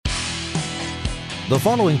The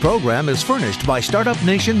following program is furnished by Startup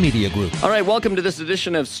Nation Media Group. All right, welcome to this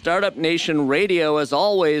edition of Startup Nation Radio. As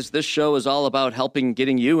always, this show is all about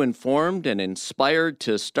getting you informed and inspired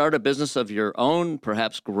to start a business of your own,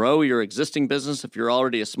 perhaps grow your existing business if you're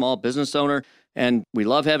already a small business owner. And we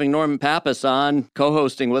love having Norm Pappas on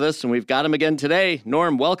co-hosting with us, and we've got him again today.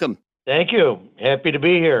 Norm, welcome. Thank you. Happy to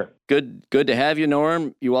be here. Good to have you,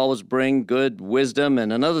 Norm. You always bring good wisdom.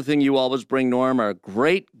 And another thing you always bring, Norm, are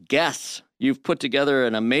great guests. You've put together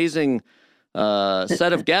an amazing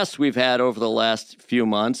set of guests we've had over the last few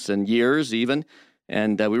months and years even.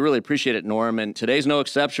 And we really appreciate it, Norm. And today's no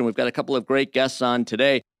exception. We've got a couple of great guests on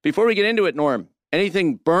today. Before we get into it, Norm,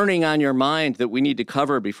 anything burning on your mind that we need to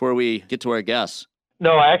cover before we get to our guests?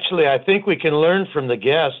 No, actually, I think we can learn from the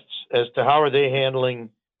guests as to how are they handling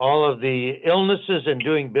all of the illnesses and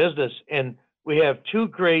doing business. And we have two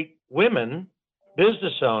great women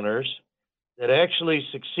business owners that actually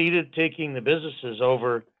succeeded taking the businesses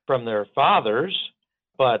over from their fathers.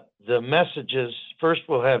 But the messages, first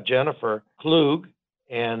we'll have Jennifer Klug,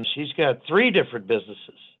 and she's got 3 different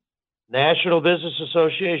businesses: National Business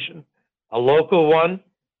Association, a local one,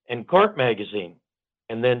 and Corp Magazine.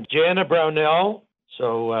 And then Jana Brownell.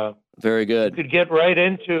 So very good. You could get right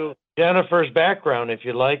into Jennifer's background if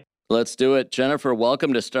you like. Let's do it. Jennifer,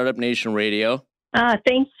 welcome to Startup Nation Radio.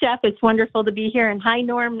 Thanks, Jeff. It's wonderful to be here. And hi,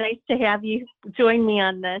 Norm. Nice to have you join me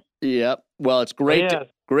on this. Yep. Well, it's great. Yes.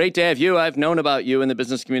 Great to have you. I've known about you in the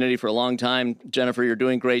business community for a long time. Jennifer, you're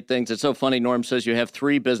doing great things. It's so funny. Norm says you have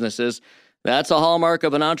 3 businesses. That's a hallmark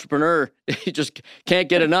of an entrepreneur. You just can't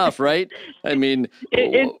get enough, right? I mean,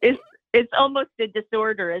 it's almost a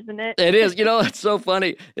disorder, isn't it? It is. You know, it's so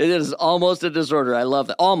funny. It is almost a disorder. I love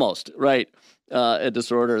that. Almost, right. A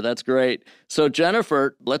disorder. That's great. So,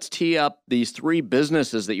 Jennifer, let's tee up these 3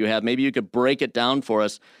 businesses that you have. Maybe you could break it down for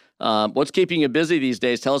us. What's keeping you busy these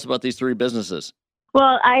days? Tell us about these 3 businesses.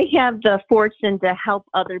 Well, I have the fortune to help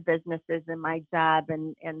other businesses in my job,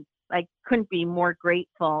 and I couldn't be more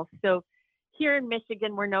grateful. So here in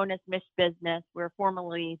Michigan, we're known as Mich Business. We're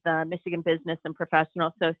formerly the Michigan Business and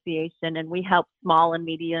Professional Association, and we help small and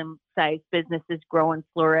medium-sized businesses grow and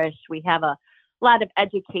flourish. We have a lot of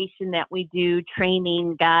education that we do,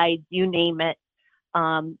 training, guides, you name it.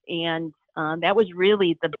 And that was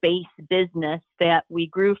really the base business that we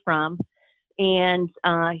grew from. And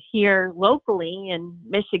here locally in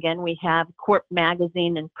Michigan, we have Corp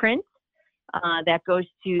Magazine and print that goes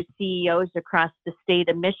to CEOs across the state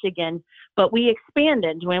of Michigan. But we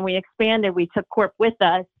expanded. When we expanded, we took Corp with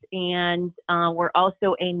us, and we're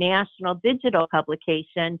also a national digital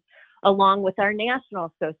publication along with our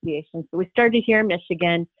national association. So we started here in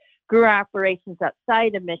Michigan, grew our operations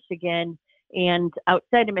outside of Michigan, and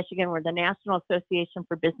outside of Michigan, we're the National Association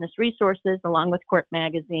for Business Resources along with Corp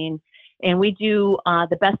Magazine. And we do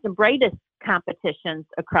the best and brightest competitions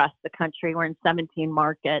across the country. We're in 17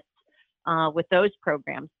 markets with those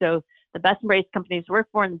programs. So the best and brightest companies work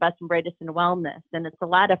for and the best and brightest in wellness. And it's a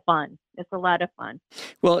lot of fun. It's a lot of fun.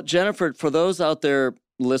 Well, Jennifer, for those out there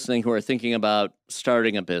listening who are thinking about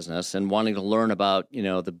starting a business and wanting to learn about,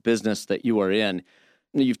 the business that you are in,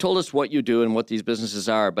 you've told us what you do and what these businesses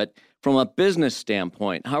are, but from a business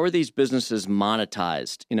standpoint, how are these businesses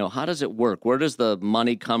monetized? How does it work? Where does the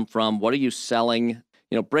money come from? What are you selling?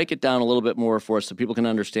 Break it down a little bit more for us so people can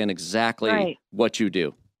understand exactly what you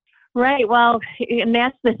do. Right. Well, and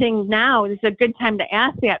that's the thing now. It's a good time to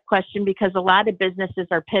ask that question because a lot of businesses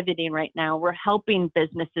are pivoting right now. We're helping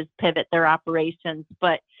businesses pivot their operations.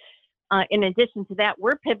 But in addition to that,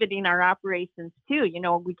 we're pivoting our operations too.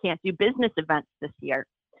 We can't do business events this year.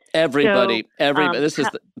 Everybody. This is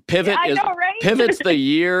the pivot. I know, right? Pivot's the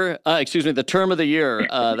year. The term of the year.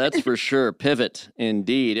 That's for sure. Pivot,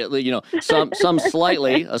 indeed. Some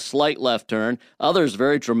slightly a slight left turn. Others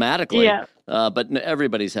very dramatically. Yeah. But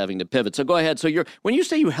everybody's having to pivot. So go ahead. So when you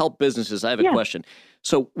say you help businesses, I have a question.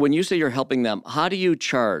 So when you say you're helping them, how do you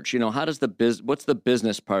charge? How does what's the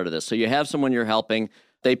business part of this? So you have someone you're helping.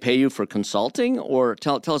 They pay you for consulting, or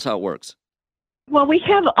tell us how it works. Well, we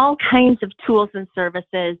have all kinds of tools and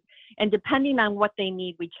services, and depending on what they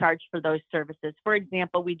need, we charge for those services. For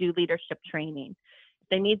example, we do leadership training. If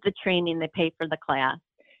they need the training, they pay for the class.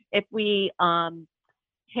 If we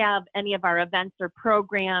have any of our events or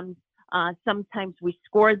programs, sometimes we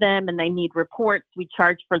score them and they need reports. We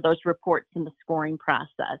charge for those reports in the scoring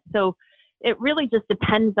process. So it really just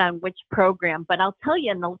depends on which program. But I'll tell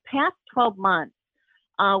you, in the past 12 months,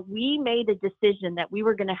 we made a decision that we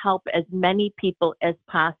were going to help as many people as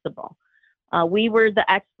possible. We were the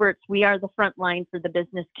experts. We are the front line for the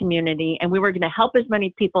business community, and we were going to help as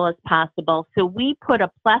many people as possible. So we put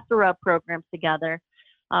a plethora of programs together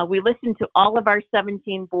We listened to all of our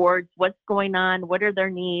 17 boards, what's going on, what are their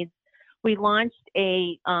needs. We launched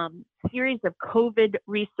a series of COVID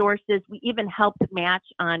resources. We even helped match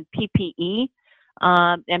on PPE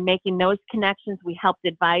and making those connections. We helped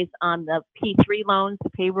advise on the P3 loans, the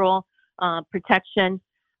payroll protection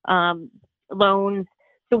loans.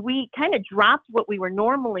 So we kind of dropped what we were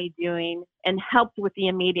normally doing and helped with the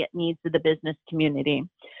immediate needs of the business community.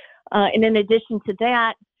 And in addition to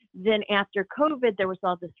that, then after COVID, there was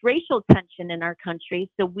all this racial tension in our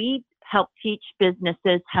country. So we helped teach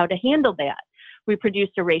businesses how to handle that. We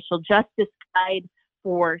produced a racial justice guide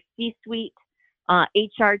for C-suite,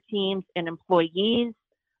 HR teams, and employees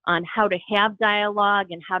on how to have dialogue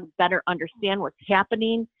and how to better understand what's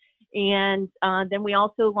happening. And then we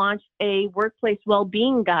also launched a workplace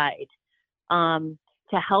well-being guide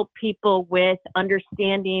to help people with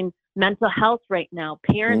understanding mental health right now,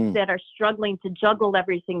 parents that are struggling to juggle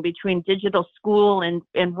everything between digital school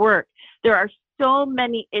and work. There are so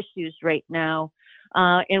many issues right now.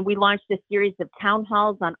 And we launched a series of town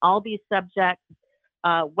halls on all these subjects,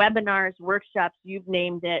 webinars, workshops, you've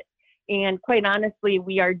named it. And quite honestly,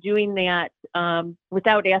 we are doing that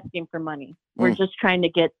without asking for money. We're just trying to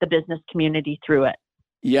get the business community through it.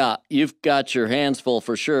 Yeah, you've got your hands full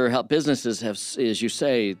for sure. How businesses have, as you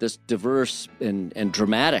say, this diverse and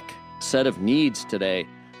dramatic set of needs today.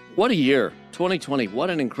 What a year, 2020. What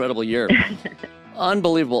an incredible year.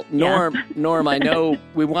 Unbelievable. Norm, I know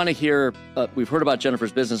we want to hear, we've heard about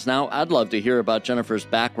Jennifer's business now. I'd love to hear about Jennifer's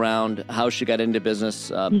background, how she got into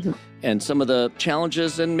business, and some of the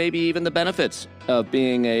challenges and maybe even the benefits of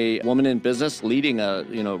being a woman in business, leading a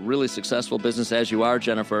really successful business as you are,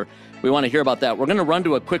 Jennifer. We want to hear about that. We're going to run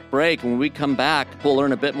to a quick break. When we come back, we'll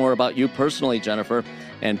learn a bit more about you personally, Jennifer,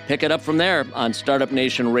 and pick it up from there on Startup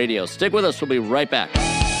Nation Radio. Stick with us. We'll be right back.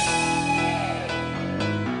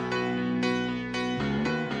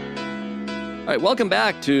 All right, welcome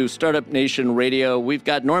back to Startup Nation Radio. We've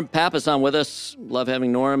got Norm Pappas on with us. Love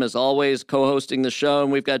having Norm, as always, co-hosting the show.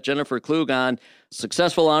 And we've got Jennifer Klug on,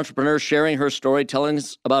 successful entrepreneur, sharing her story, telling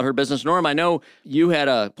us about her business. Norm, I know you had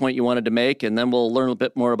a point you wanted to make, and then we'll learn a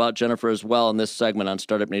bit more about Jennifer as well in this segment on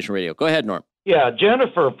Startup Nation Radio. Go ahead, Norm. Yeah,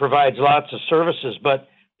 Jennifer provides lots of services, but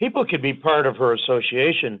people could be part of her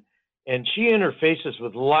association, and she interfaces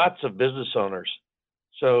with lots of business owners.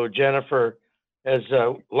 So Jennifer has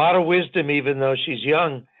a lot of wisdom, even though she's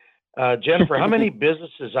young. Jennifer, how many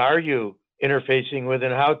businesses are you interfacing with,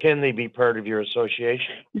 and how can they be part of your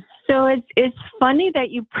association? So it's funny that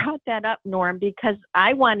you brought that up, Norm, because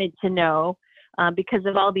I wanted to know because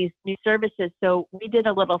of all these new services. So we did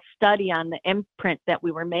a little study on the imprint that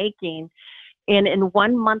we were making, and in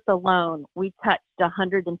 1 month alone, we touched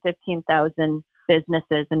 115,000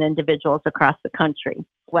 businesses and individuals across the country,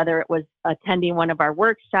 whether it was attending one of our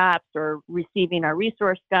workshops or receiving our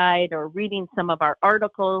resource guide or reading some of our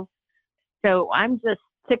articles. So I'm just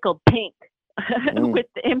tickled pink with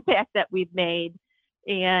the impact that we've made,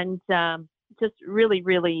 and just really,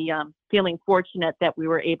 really feeling fortunate that we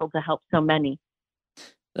were able to help so many.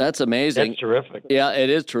 That's amazing. That's terrific. Yeah, it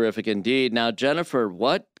is terrific indeed. Now, Jennifer,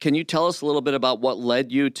 what can you tell us a little bit about what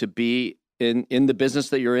led you to be in the business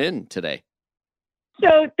that you're in today?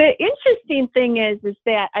 So the interesting thing is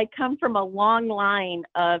that I come from a long line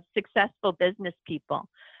of successful business people.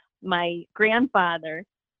 My grandfather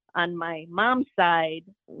on my mom's side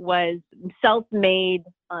was self-made,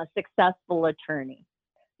 successful attorney.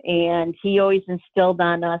 And he always instilled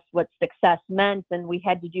on us what success meant, and we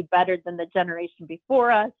had to do better than the generation before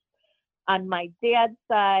us. On my dad's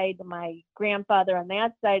side, my grandfather on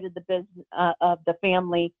that side of the business of the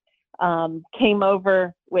family came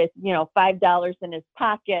over with $5 in his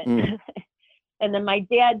pocket, and then my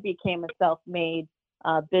dad became a self-made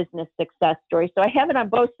business success story. So I have it on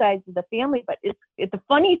both sides of the family. But the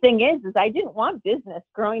funny thing is I didn't want business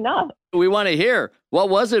growing up. We want to hear, what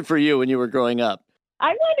was it for you when you were growing up?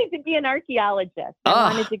 I wanted to be an archaeologist.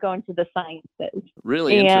 I wanted to go into the sciences.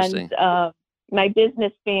 Really interesting. And my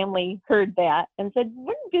business family heard that and said,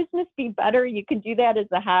 wouldn't business be better? You could do that as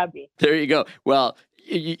a hobby. There you go. Well,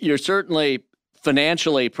 you're certainly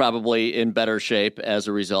financially probably in better shape as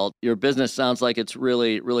a result. Your business sounds like it's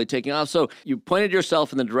really, really taking off. So you pointed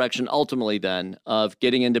yourself in the direction ultimately then of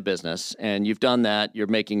getting into business, and you've done that. You're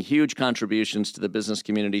making huge contributions to the business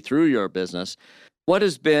community through your business. What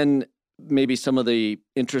has been maybe some of the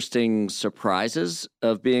interesting surprises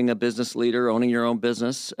of being a business leader, owning your own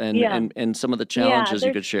business, and some of the challenges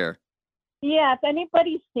you could share? Yeah, if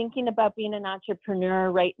anybody's thinking about being an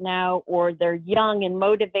entrepreneur right now, or they're young and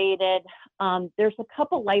motivated, there's a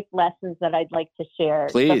couple life lessons that I'd like to share.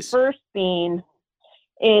 Please. The first being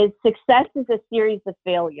is success is a series of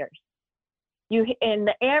failures. and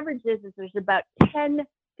the average is there's about 10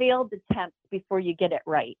 failed attempts before you get it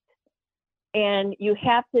right. And you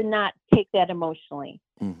have to not take that emotionally.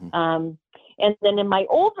 And then in my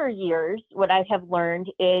older years, what I have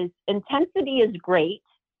learned is intensity is great,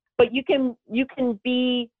 but you can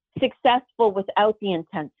be successful without the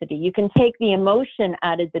intensity. You can take the emotion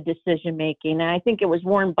out of the decision making. And I think it was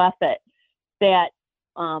Warren Buffett that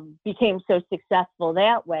became so successful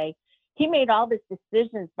that way. He made all his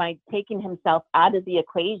decisions by taking himself out of the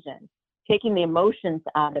equation, taking the emotions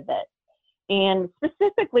out of it. And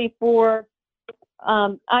specifically for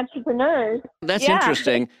entrepreneurs. That's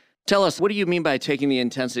interesting. Tell us, what do you mean by taking the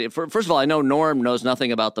intensity? First of all, I know Norm knows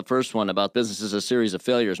nothing about the first one, about business as a series of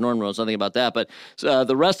failures. Norm knows nothing about that, but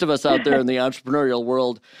the rest of us out there in the entrepreneurial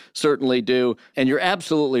world certainly do. And you're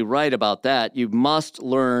absolutely right about that. You must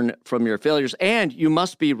learn from your failures, and you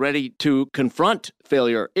must be ready to confront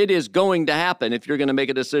failure. It is going to happen if you're going to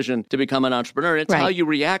make a decision to become an entrepreneur. It's how you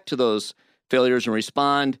react to those failures and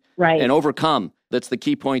respond and overcome. That's the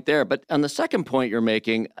key point there. But on the second point you're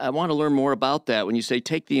making, I want to learn more about that. When you say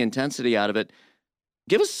take the intensity out of it,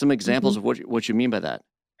 give us some examples of what you mean by that.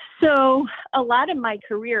 So a lot of my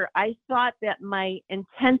career, I thought that my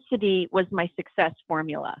intensity was my success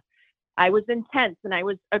formula. I was intense and I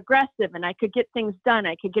was aggressive and I could get things done.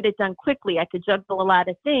 I could get it done quickly. I could juggle a lot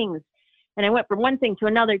of things. And I went from one thing to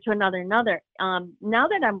another, Now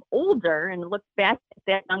that I'm older and look back at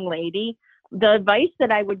that young lady, the advice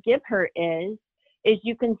that I would give her is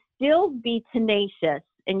you can still be tenacious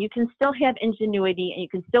and you can still have ingenuity and you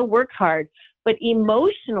can still work hard, but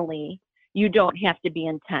emotionally, you don't have to be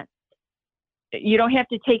intense. You don't have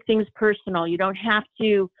to take things personal. You don't have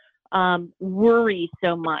to worry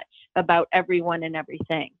so much about everyone and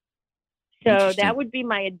everything. So that would be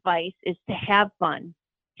my advice, is to have fun.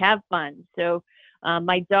 Have fun. So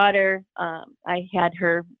my daughter, I had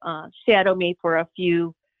her shadow me for a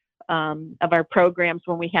few of our programs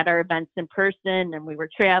when we had our events in person and we were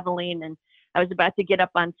traveling, and I was about to get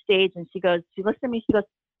up on stage and she looked at me, she goes,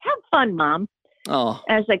 "Have fun, Mom." Oh.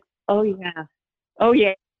 And I was like, oh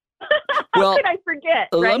yeah. How could I forget?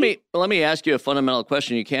 Right? Let me ask you a fundamental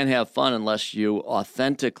question. You can't have fun unless you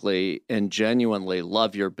authentically and genuinely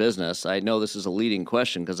love your business. I know this is a leading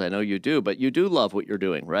question because I know you do, but you do love what you're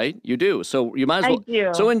doing, right? You do. So you might as well. I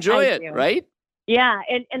do. So enjoy it, right? Yeah,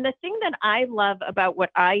 and the thing that I love about what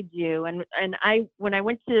I do, and when I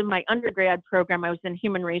went to my undergrad program, I was in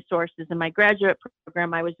human resources, and my graduate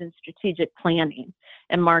program, I was in strategic planning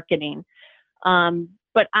and marketing.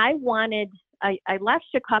 But I left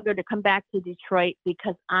Chicago to come back to Detroit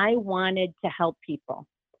because I wanted to help people.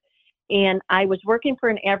 And I was working for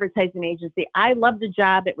an advertising agency. I loved the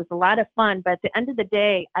job. It was a lot of fun, but at the end of the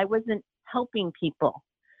day, I wasn't helping people.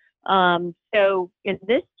 So in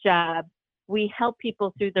this job, we help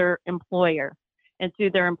people through their employer and through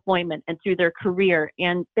their employment and through their career.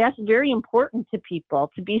 And that's very important to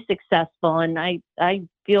people to be successful. And I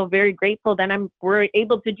feel very grateful that we're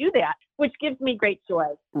able to do that, which gives me great joy.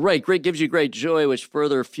 Right. Great. Gives you great joy, which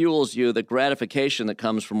further fuels you, the gratification that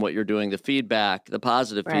comes from what you're doing, the feedback, the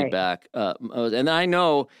positive feedback. And I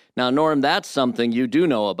know now, Norm, that's something you do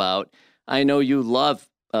know about. I know you love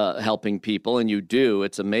helping people, and you do.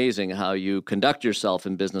 It's amazing how you conduct yourself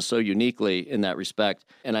in business so uniquely in that respect.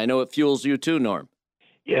 And I know it fuels you too, Norm.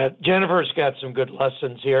 Yeah, Jennifer's got some good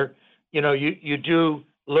lessons here. You know, you do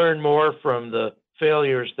learn more from the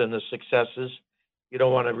failures than the successes. You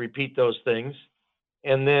don't want to repeat those things.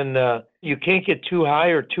 And then you can't get too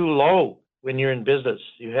high or too low when you're in business.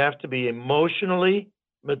 You have to be emotionally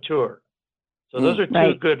mature. So those are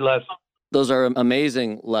two good lessons. Those are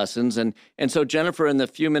amazing lessons. And so, Jennifer, in the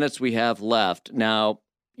few minutes we have left, now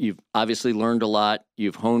you've obviously learned a lot.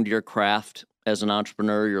 You've honed your craft as an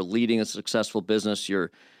entrepreneur. You're leading a successful business.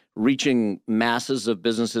 You're reaching masses of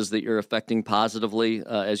businesses that you're affecting positively,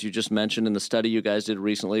 as you just mentioned in the study you guys did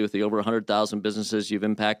recently with the over 100,000 businesses you've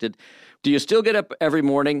impacted. Do you still get up every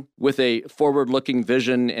morning with a forward-looking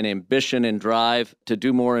vision and ambition and drive to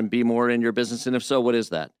do more and be more in your business? And if so, what is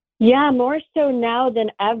that? Yeah, more so now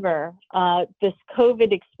than ever. This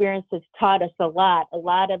COVID experience has taught us a lot. A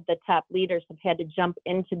lot of the top leaders have had to jump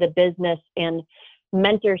into the business and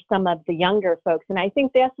mentor some of the younger folks. And I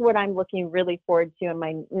think that's what I'm looking really forward to. And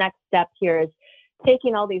my next step here is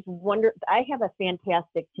taking all these I have a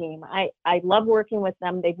fantastic team. I love working with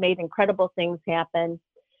them. They've made incredible things happen.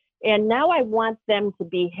 And now I want them to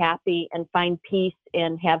be happy and find peace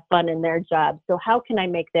and have fun in their job. So how can I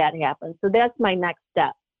make that happen? So that's my next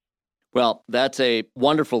step. Well, that's a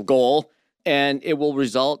wonderful goal, and it will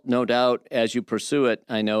result, no doubt, as you pursue it,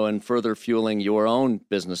 I know, in further fueling your own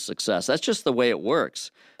business success. That's just the way it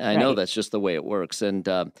works. I know that's just the way it works. And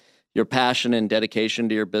your passion and dedication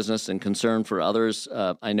to your business and concern for others,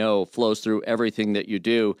 I know flows through everything that you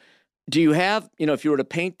do. Do you have, if you were to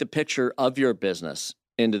paint the picture of your business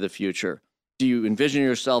into the future, do you envision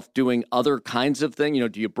yourself doing other kinds of things?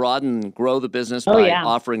 Do you broaden and grow the business by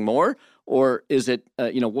offering more? Or is it,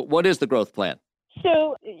 what is the growth plan?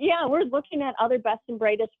 So, we're looking at other Best and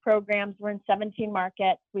Brightest programs. We're in 17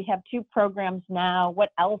 markets. We have 2 programs now.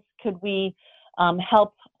 What else could we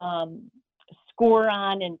help score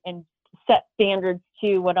on and set standards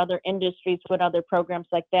to? What other industries, what other programs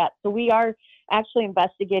like that? So we are actually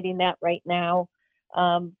investigating that right now.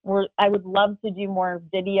 I would love to do more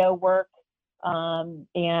video work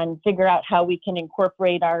and figure out how we can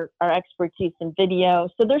incorporate our expertise in video.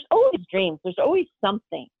 So there's always dreams. There's always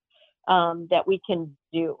something that we can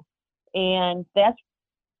do. And that's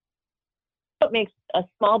what makes a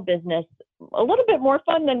small business a little bit more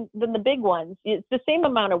fun than the big ones. It's the same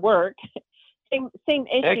amount of work, same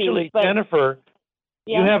issues. Actually, but, Jennifer,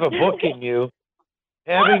 you have a book in you.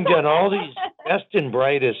 Having done all these best and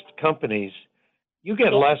brightest companies, you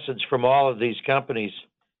get lessons from all of these companies.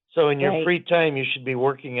 So in your free time, you should be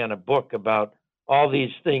working on a book about all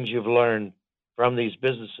these things you've learned from these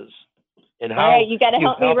businesses. And how you got to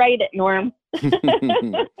help me write it, Norm.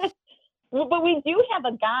 Well, but we do have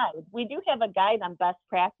a guide. We do have a guide on best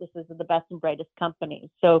practices of the best and brightest companies.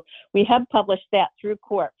 So we have published that through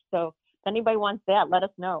Corp. So if anybody wants that, let us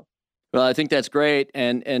know. Well, I think that's great.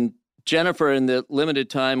 And Jennifer, in the limited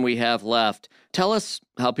time we have left, tell us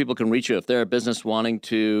how people can reach you if they're a business wanting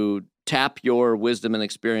to tap your wisdom and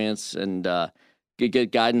experience and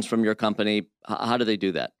get guidance from your company. How do they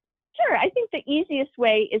do that? Sure. I think the easiest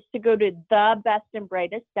way is to go to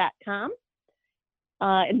thebestandbrightest.com.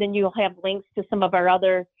 And then you'll have links to some of our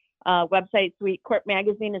other websites. Corp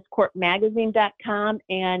Magazine is corpmagazine.com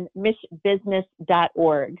and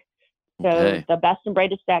mishbusiness.org. So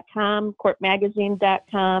thebestandbrightest.com,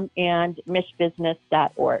 corpmagazine.com, and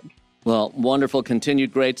mishbusiness.org. Well, wonderful.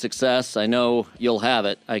 Continued great success. I know you'll have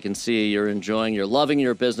it. I can see you're loving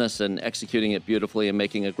your business and executing it beautifully and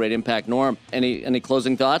making a great impact. Norm, any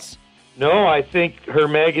closing thoughts? No, I think her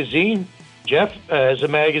magazine, Jeff has a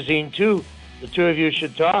magazine too. The two of you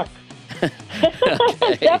should talk.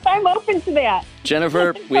 Okay. Jeff, I'm open to that.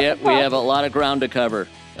 Jennifer, we have a lot of ground to cover.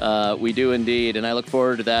 We do indeed, and I look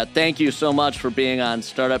forward to that. Thank you so much for being on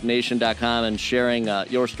StartupNation.com and sharing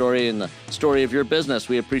your story and the story of your business.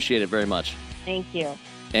 We appreciate it very much. Thank you.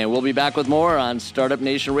 And we'll be back with more on Startup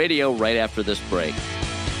Nation Radio right after this break.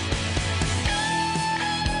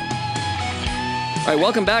 All right,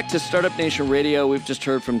 welcome back to Startup Nation Radio. We've just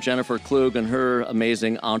heard from Jennifer Klug and her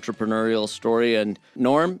amazing entrepreneurial story. And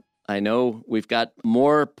Norm, I know we've got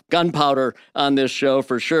more gunpowder on this show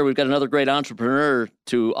for sure. We've got another great entrepreneur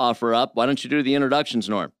to offer up. Why don't you do the introductions,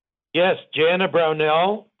 Norm? Yes, Jana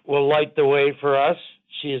Brownell will light the way for us.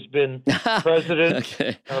 She has been president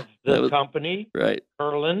of the company,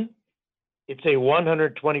 Kurlan. It's a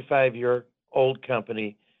 125-year-old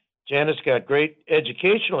company. Jana's got great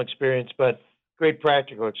educational experience, but great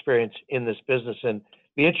practical experience in this business, and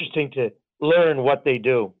be interesting to learn what they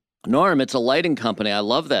do. Norm, it's a lighting company. I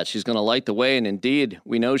love that. She's going to light the way, and indeed,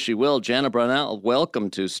 we know she will. Jana Brownell, welcome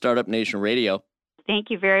to Startup Nation Radio. Thank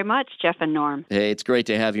you very much, Jeff and Norm. Hey, it's great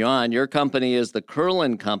to have you on. Your company is the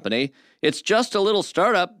Kurlan Company. It's just a little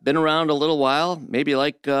startup, been around a little while, maybe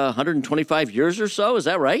like 125 years or so. Is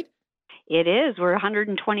that right? It is. We're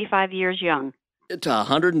 125 years young. It's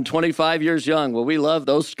 125 years young. Well, we love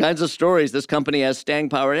those kinds of stories. This company has staying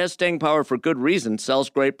power. It has staying power for good reason, sells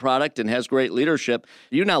great product, and has great leadership.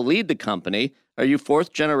 You now lead the company. Are you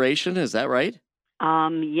fourth generation? Is that right?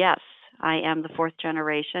 Yes, I am the fourth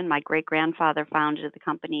generation. My great-grandfather founded the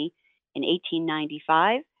company in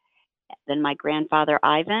 1895. Then my grandfather,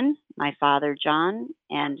 Ivan, my father, John,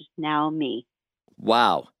 and now me.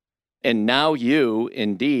 Wow. And now you,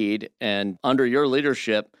 indeed, and under your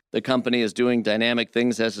leadership, the company is doing dynamic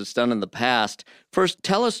things as it's done in the past. First,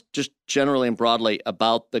 tell us just generally and broadly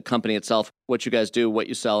about the company itself, what you guys do, what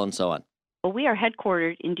you sell, and so on. Well, we are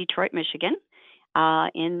headquartered in Detroit, Michigan,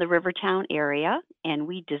 in the Rivertown area, and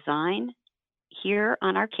we design here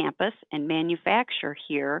on our campus and manufacture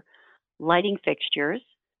here lighting fixtures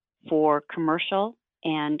for commercial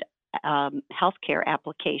and healthcare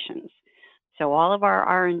applications. So all of our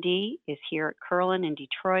R&D is here at Kurlan in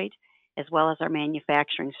Detroit, as well as our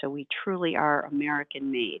manufacturing. So we truly are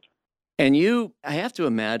American-made. And I have to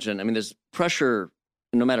imagine, there's pressure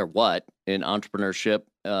no matter what in entrepreneurship,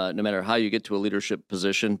 no matter how you get to a leadership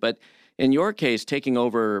position. But in your case, taking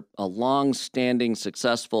over a long-standing,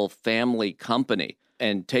 successful family company,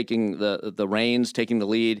 and taking the reins, taking the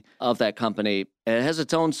lead of that company. It has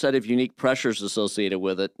its own set of unique pressures associated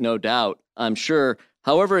with it, no doubt, I'm sure.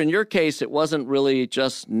 However, in your case, it wasn't really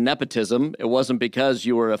just nepotism. It wasn't because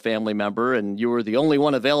you were a family member and you were the only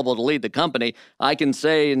one available to lead the company. I can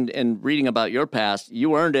say in reading about your past,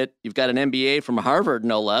 you earned it. You've got an MBA from Harvard,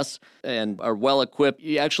 no less, and are well equipped.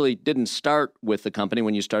 You actually didn't start with the company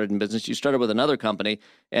when you started in business. You started with another company.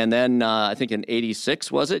 And then I think in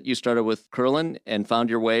 86, was it? You started with Curlin and found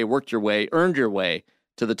your way, worked your way, earned your way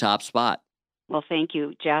to the top spot. Well, thank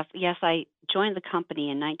you, Jeff. Yes, I joined the company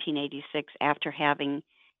in 1986 after having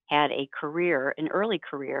had a career, an early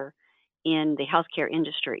career in the healthcare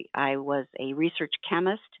industry. I was a research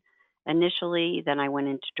chemist initially, then I went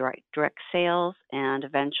into direct sales, and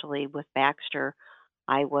eventually with Baxter,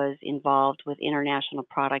 I was involved with international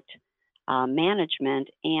product management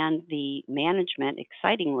and the management,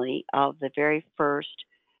 excitingly, of the very first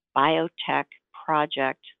biotech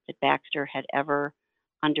project that Baxter had ever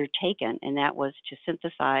undertaken, and that was to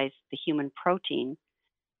synthesize the human protein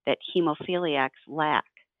that hemophiliacs lack,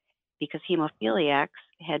 because hemophiliacs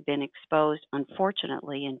had been exposed,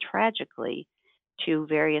 unfortunately and tragically, to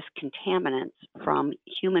various contaminants from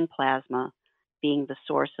human plasma being the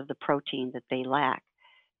source of the protein that they lack.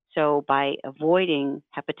 So by avoiding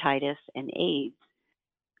hepatitis and AIDS,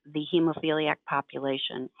 the hemophiliac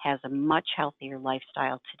population has a much healthier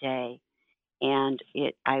lifestyle today. And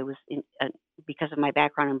because of my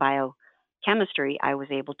background in biochemistry, I was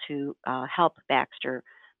able to help Baxter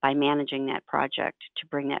by managing that project to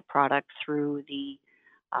bring that product through the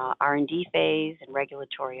R&D phase and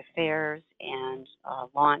regulatory affairs, and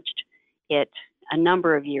launched it a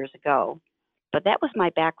number of years ago. But that was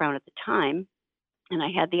my background at the time, and I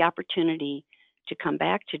had the opportunity to come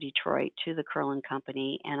back to Detroit to the Curlin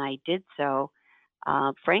Company, and I did so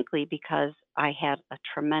frankly, because I had a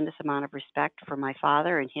tremendous amount of respect for my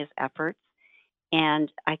father and his efforts,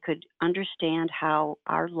 and I could understand how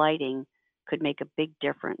our lighting could make a big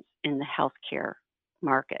difference in the healthcare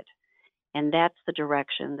market. And that's the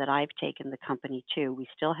direction that I've taken the company to. We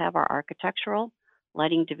still have our architectural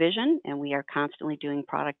lighting division, and we are constantly doing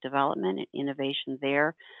product development and innovation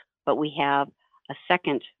there, but we have a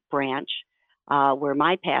second branch where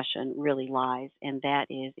my passion really lies, and that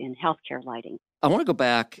is in healthcare lighting. I want to go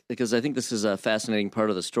back because I think this is a fascinating part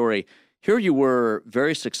of the story. Here you were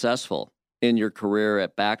very successful in your career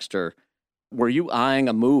at Baxter. Were you eyeing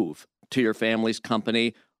a move to your family's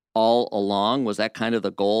company all along? Was that kind of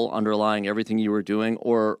the goal underlying everything you were doing?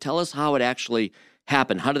 Or tell us how it actually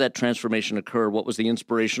happened. How did that transformation occur? What was the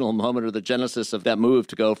inspirational moment or the genesis of that move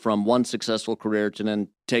to go from one successful career to then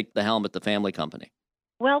take the helm at the family company?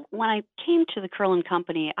 Well, when I came to the Curlin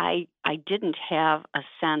Company, I didn't have a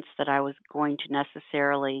sense that I was going to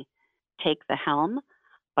necessarily take the helm,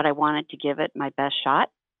 but I wanted to give it my best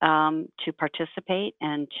shot to participate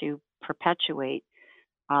and to perpetuate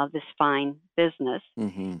this fine business.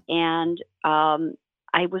 Mm-hmm. And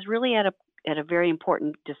I was really at a very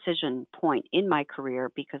important decision point in my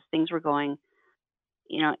career, because things were going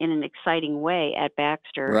in an exciting way at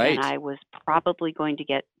Baxter. Right. And I was probably going to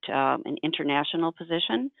get an international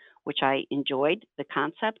position, which I enjoyed the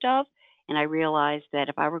concept of. And I realized that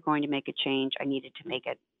if I were going to make a change, I needed to make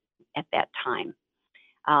it at that time,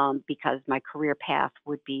 because my career path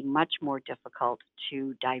would be much more difficult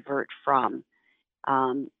to divert from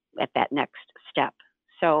at that next step.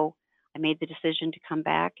 So I made the decision to come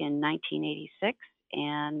back in 1986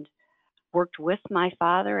 and worked with my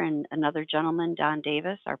father and another gentleman, Don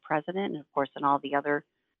Davis, our president, and of course, and all the other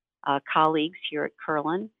colleagues here at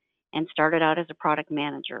Curlin, and started out as a product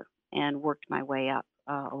manager and worked my way up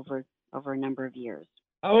over a number of years.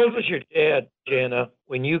 How old was your dad, Jana,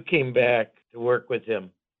 when you came back to work with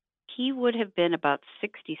him? He would have been about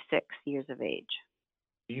 66 years of age.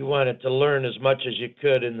 You wanted to learn as much as you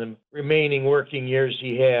could in the remaining working years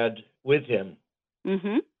he had with him.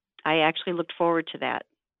 Mm-hmm. I actually looked forward to that.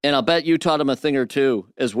 And I'll bet you taught him a thing or two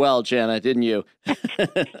as well, Jana, didn't you?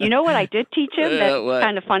 You know what I did teach him? That's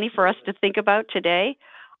kind of funny for us to think about today.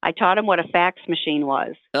 I taught him what a fax machine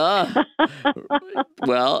was.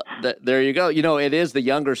 Well, there you go. It is the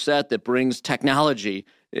younger set that brings technology,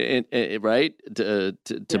 right,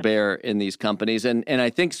 to bear in these companies. And I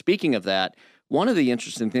think, speaking of that, one of the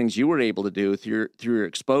interesting things you were able to do through your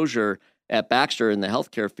exposure at Baxter in the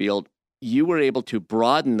healthcare field, you were able to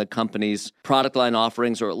broaden the company's product line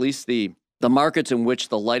offerings, or at least the markets in which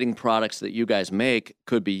the lighting products that you guys make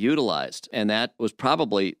could be utilized. And that was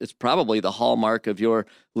probably the hallmark of your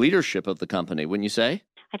leadership of the company, wouldn't you say?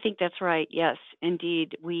 I think that's right. Yes,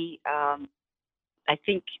 indeed. I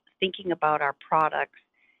think thinking about our products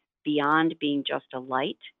beyond being just a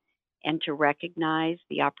light and to recognize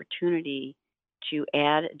the opportunity to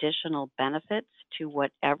add additional benefits to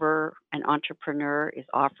whatever an entrepreneur is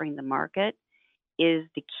offering the market is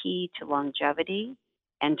the key to longevity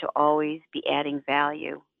and to always be adding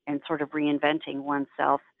value and sort of reinventing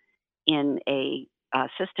oneself in a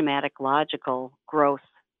systematic, logical growth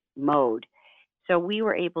mode. So we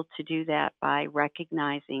were able to do that by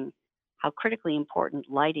recognizing how critically important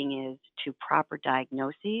lighting is to proper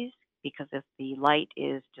diagnoses, because if the light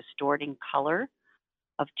is distorting color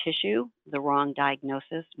of tissue, the wrong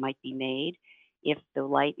diagnosis might be made. If the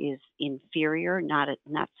light is inferior, not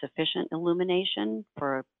sufficient illumination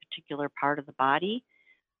for a particular part of the body,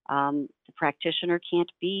 the practitioner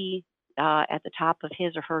can't be at the top of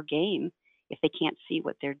his or her game if they can't see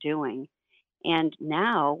what they're doing. And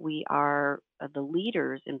now we are the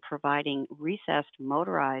leaders in providing recessed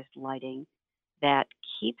motorized lighting that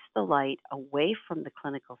keeps the light away from the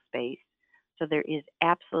clinical space, so there is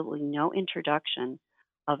absolutely no introduction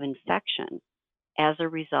of infection as a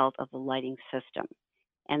result of the lighting system.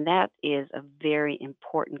 And that is a very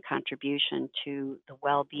important contribution to the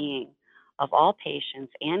well-being of all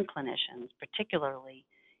patients and clinicians, particularly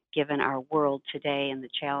given our world today and the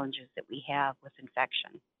challenges that we have with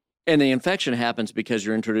infection. And the infection happens because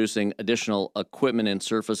you're introducing additional equipment and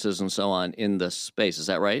surfaces and so on in the space. Is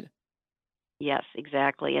that right? Yes,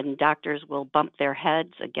 exactly. And doctors will bump their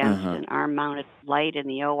heads against an arm-mounted light in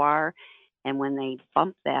the OR. And when they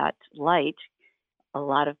bump that light, a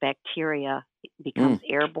lot of bacteria becomes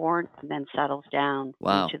airborne and then settles down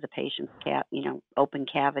into the patient's open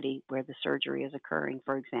cavity where the surgery is occurring,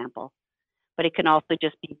 for example. But it can also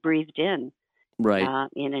just be breathed in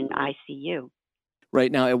in an ICU.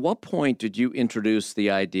 Right. Now, at what point did you introduce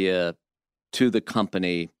the idea to the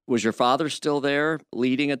company? Was your father still there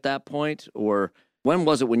leading at that point? Or when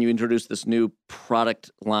was it when you introduced this new product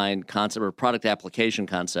line concept or product application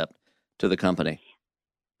concept to the company?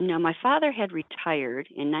 No, my father had retired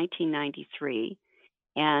in 1993,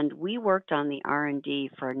 and we worked on the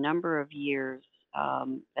R&D for a number of years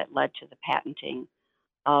that led to the patenting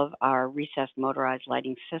of our recessed motorized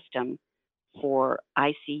lighting system for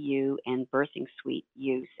ICU and birthing suite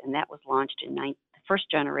use, and that was launched in the first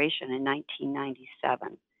generation in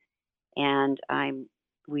 1997. And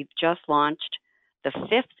we've just launched the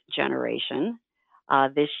fifth generation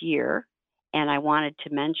this year, and I wanted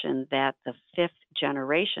to mention that the fifth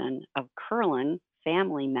generation of Kurland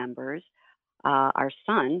family members, our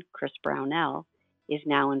son, Chris Brownell, is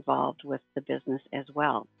now involved with the business as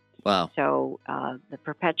well. Wow. So the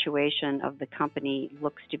perpetuation of the company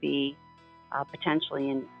looks to be potentially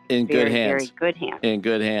in good hands. Very good hands. In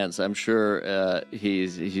good hands. I'm sure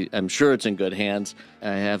I'm sure it's in good hands. I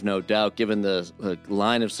have no doubt, given the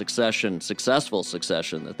line of successful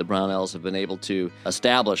succession that the Brownells have been able to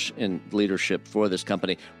establish in leadership for this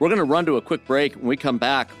company. We're going to run to a quick break. When we come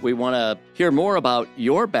back, we want to hear more about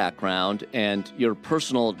your background and your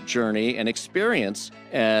personal journey and experience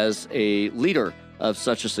as a leader of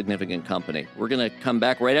such a significant company. We're going to come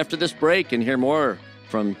back right after this break and hear more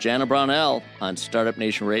from Jana Brownell on Startup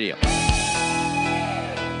Nation Radio.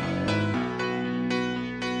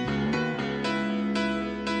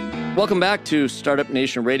 Welcome back to Startup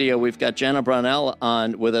Nation Radio. We've got Jana Brownell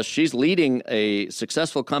on with us. She's leading a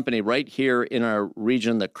successful company right here in our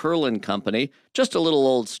region, the Kurland Company. Just a little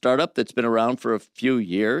old startup that's been around for a few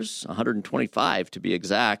years, 125 to be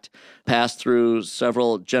exact, passed through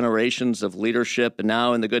several generations of leadership and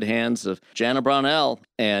now in the good hands of Jana Brownell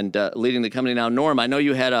and leading the company now. Norm, I know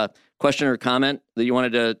you had a question or comment that you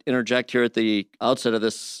wanted to interject here at the outset of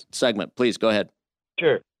this segment. Please go ahead.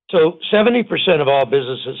 Sure. So 70% of all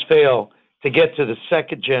businesses fail to get to the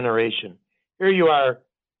second generation. Here you are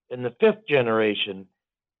in the fifth generation.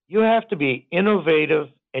 You have to be innovative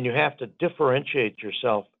and you have to differentiate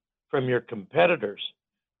yourself from your competitors.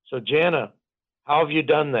 So Jana, how have you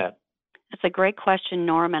done that? That's a great question,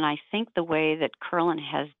 Norm, and I think the way that Kurland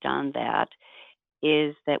has done that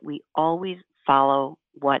is that we always follow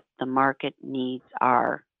what the market needs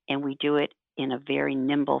are, and we do it in a very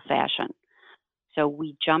nimble fashion. So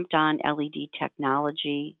we jumped on LED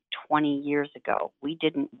technology 20 years ago. We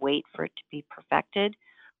didn't wait for it to be perfected.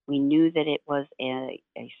 We knew that it was a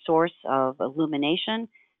source of illumination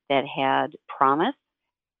that had promise,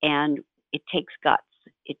 and it takes guts.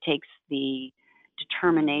 It takes the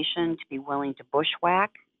determination to be willing to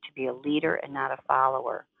bushwhack, to be a leader and not a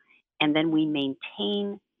follower. And then we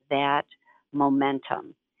maintain that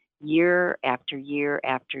momentum. Year after year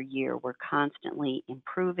after year, we're constantly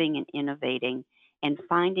improving and innovating and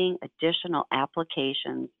finding additional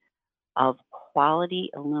applications of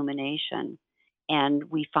quality illumination. And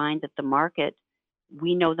we find that the market,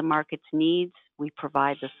 we know the market's needs, We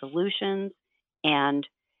provide the solutions, and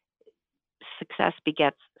success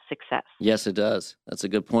begets success. Yes, it does. That's a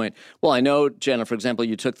good point. Well, I know, Jenna, for example,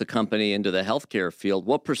 you took the company into the healthcare field.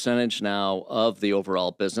 What percentage now of the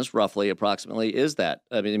overall business, roughly, approximately, is that?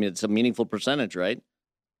 I mean, it's a meaningful percentage, right?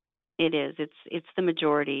 It is. It's the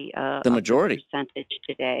majority. The majority. Of the percentage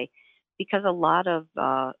today, because a lot of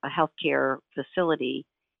a healthcare facility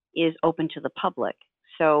is open to the public.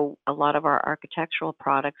 So a lot of our architectural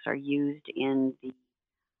products are used in the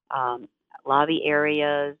lobby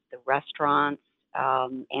areas, the restaurants,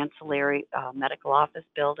 ancillary medical office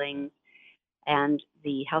buildings, and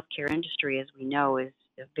the healthcare industry, as we know, is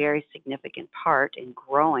a very significant part and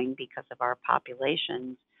growing because of our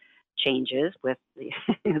population changes with the,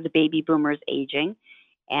 the baby boomers aging.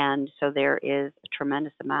 And so there is a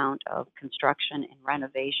tremendous amount of construction and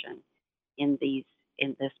renovation in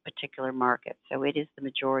this particular market. So it is the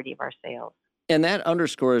majority of our sales. And that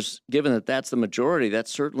underscores, given that that's the majority, that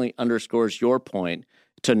certainly underscores your point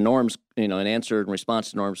to Norm's, an answer in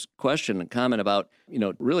response to Norm's question and comment about,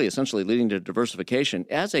 really essentially leading to diversification.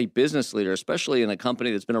 As a business leader, especially in a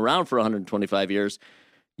company that's been around for 125 years,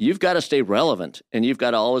 you've got to stay relevant, and you've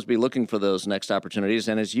got to always be looking for those next opportunities.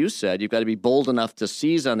 And as you said, you've got to be bold enough to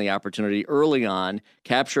seize on the opportunity early on,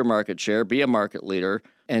 capture market share, be a market leader.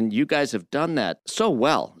 And you guys have done that so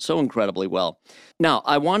well, so incredibly well. Now,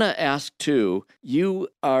 I want to ask, too, you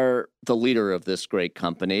are the leader of this great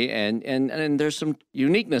company, and there's some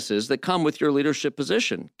uniquenesses that come with your leadership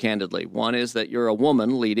position, candidly. One is that you're a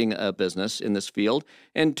woman leading a business in this field,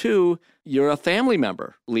 and two, you're a family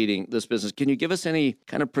member leading this business. Can you give us any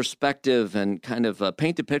kind of perspective and kind of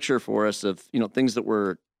paint the picture for us of, things that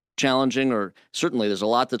were challenging, or certainly there's a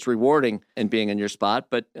lot that's rewarding in being in your spot,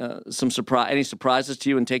 but any surprises to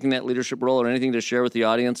you in taking that leadership role, or anything to share with the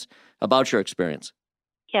audience about your experience?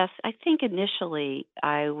 Yes, I think initially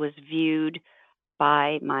I was viewed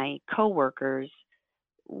by my coworkers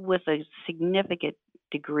with a significant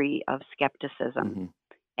degree of skepticism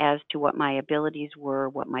as to what my abilities were,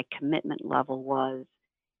 what my commitment level was,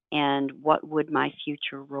 and what would my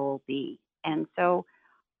future role be. And so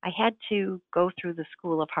I had to go through the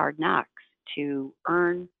school of hard knocks to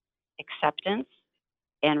earn acceptance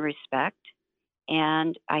and respect.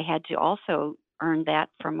 And I had to also earn that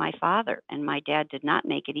from my father. And my dad did not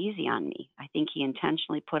make it easy on me. I think he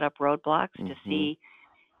intentionally put up roadblocks to see,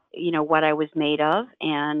 what I was made of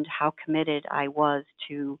and how committed I was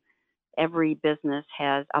to every business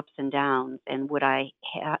has ups and downs. And would I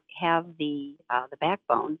have the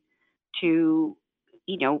backbone to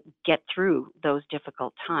get through those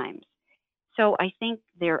difficult times. So I think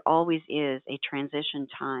there always is a transition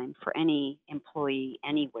time for any employee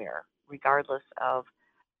anywhere, regardless of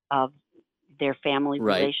their family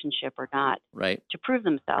relationship or not, to prove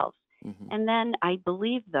themselves. And then I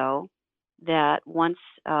believe, though, that once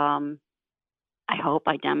I hope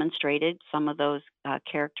I demonstrated some of those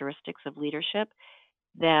characteristics of leadership,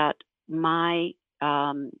 that my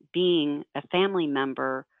being a family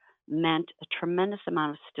member meant a tremendous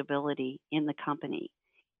amount of stability in the company,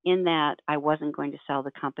 in that I wasn't going to sell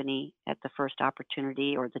the company at the first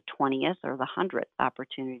opportunity or the 20th or the 100th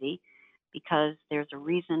opportunity, because there's a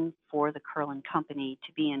reason for the Kurland Company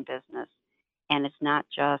to be in business. And it's not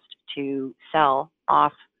just to sell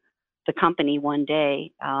off the company one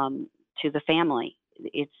day to the family.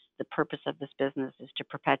 It's the purpose of this business is to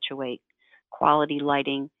perpetuate quality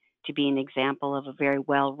lighting, to be an example of a very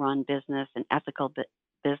well-run business, an ethical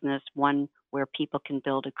business, one where people can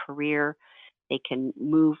build a career. They can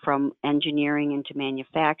move from engineering into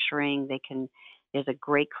manufacturing. There's a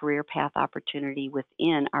great career path opportunity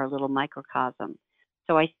within our little microcosm.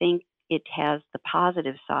 So I think it has the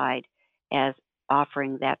positive side as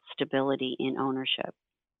offering that stability in ownership.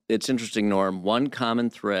 It's interesting, Norm. One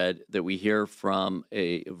common thread that we hear from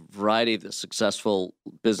a variety of the successful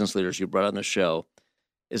business leaders you brought on the show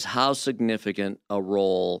is how significant a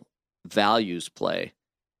role values play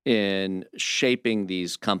in shaping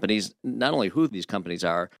these companies, not only who these companies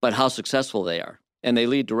are, but how successful they are. And they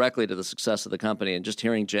lead directly to the success of the company. And just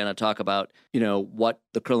hearing Jenna talk about, what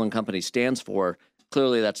the Kurland Company stands for,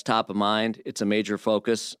 clearly that's top of mind. It's a major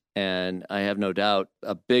focus. And I have no doubt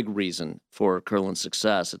a big reason for Kurland's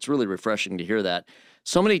success. It's really refreshing to hear that.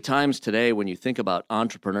 So many times today when you think about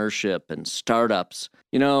entrepreneurship and startups,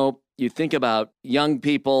 you think about young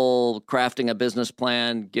people crafting a business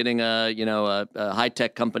plan, getting a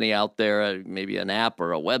high-tech company out there, maybe an app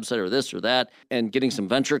or a website or this or that, and getting some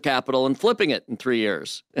venture capital and flipping it in 3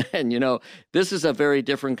 years. And, this is a very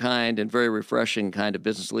different kind and very refreshing kind of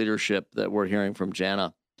business leadership that we're hearing from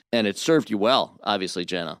Jana. And it served you well, obviously,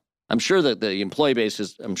 Jana. I'm sure that the employee base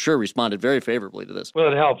has, responded very favorably to this.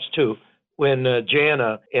 Well, it helps, too. when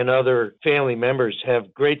Jana and other family members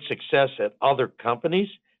have great success at other companies,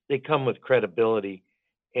 they come with credibility.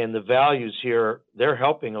 And the values here, they're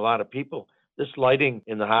helping a lot of people. This lighting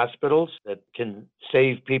in the hospitals that can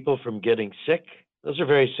save people from getting sick, those are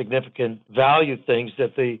very significant value things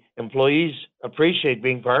that the employees appreciate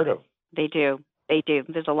being part of. They do. They do.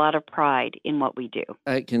 There's a lot of pride in what we do.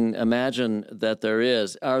 I can imagine that there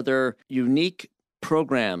is. Are there unique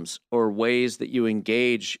programs or ways that you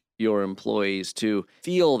engage your employees to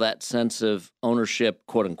feel that sense of ownership,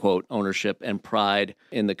 quote unquote, ownership and pride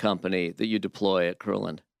in the company that you deploy at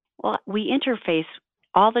Kurland? Well, we interface,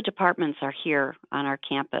 all the departments are here on our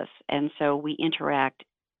campus, and so we interact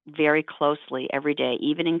very closely every day,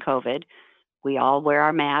 even in COVID. We all wear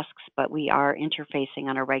our masks, but we are interfacing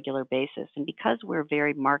on a regular basis. And because we're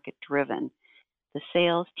very market-driven, the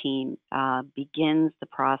sales team begins the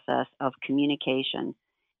process of communication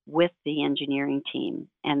with the engineering team,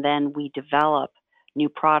 and then we develop new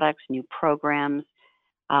products, new programs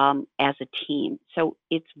as a team. So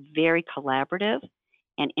it's very collaborative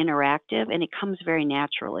and interactive, and it comes very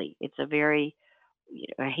naturally. It's a very,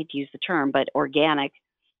 I hate to use the term, but organic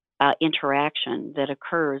interaction that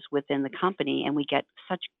occurs within the company, and we get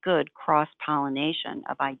such good cross-pollination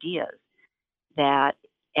of ideas that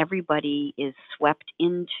everybody is swept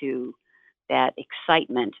into that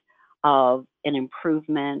excitement of an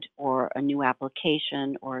improvement or a new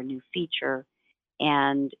application or a new feature.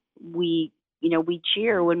 And we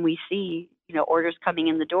cheer when we see, orders coming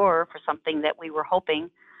in the door for something that we were hoping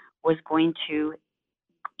was going to,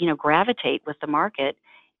 gravitate with the market.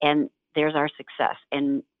 And there's our success.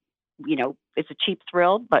 And, it's a cheap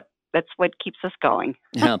thrill, but that's what keeps us going.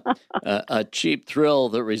 Yeah, a cheap thrill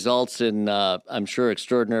that results in, I'm sure,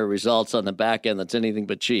 extraordinary results on the back end that's anything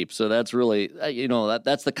but cheap. So that's really,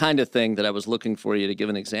 that's the kind of thing that I was looking for you to give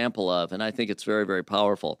an example of. And I think it's very, very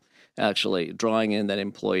powerful, actually, drawing in that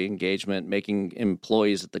employee engagement, making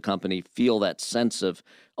employees at the company feel that sense of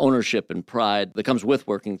ownership and pride that comes with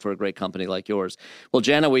working for a great company like yours. Well,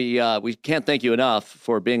 Jana, we can't thank you enough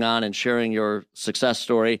for being on and sharing your success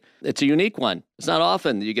story. It's a unique one. It's not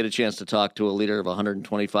often that you get a chance to talk to a leader of a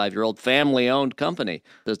 125-year-old family-owned company.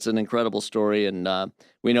 It's an incredible story, and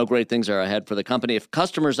we know great things are ahead for the company. If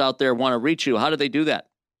customers out there want to reach you, how do they do that?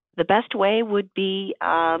 The best way would be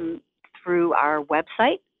through our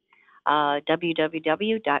website,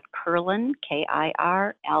 www.Kurland, Kirlin,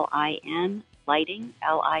 lighting,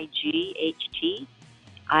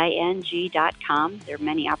 lightting.com. There are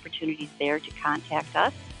many opportunities there to contact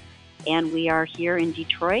us. And we are here in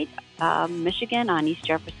Detroit, Michigan, on East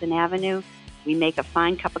Jefferson Avenue. We make a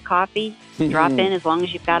fine cup of coffee. Drop in as long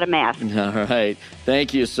as you've got a mask. All right.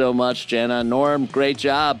 Thank you so much, Jana. Norm, great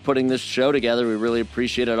job putting this show together. We really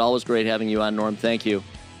appreciate it. Always great having you on, Norm. Thank you.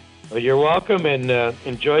 Well, you're welcome, and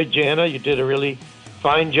enjoy, Jana. You did a really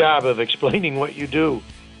fine job of explaining what you do.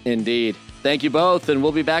 Indeed. Thank you both, and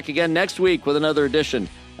we'll be back again next week with another edition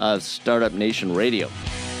of Startup Nation Radio.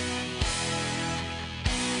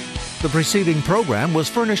 The preceding program was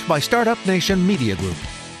furnished by Startup Nation Media Group.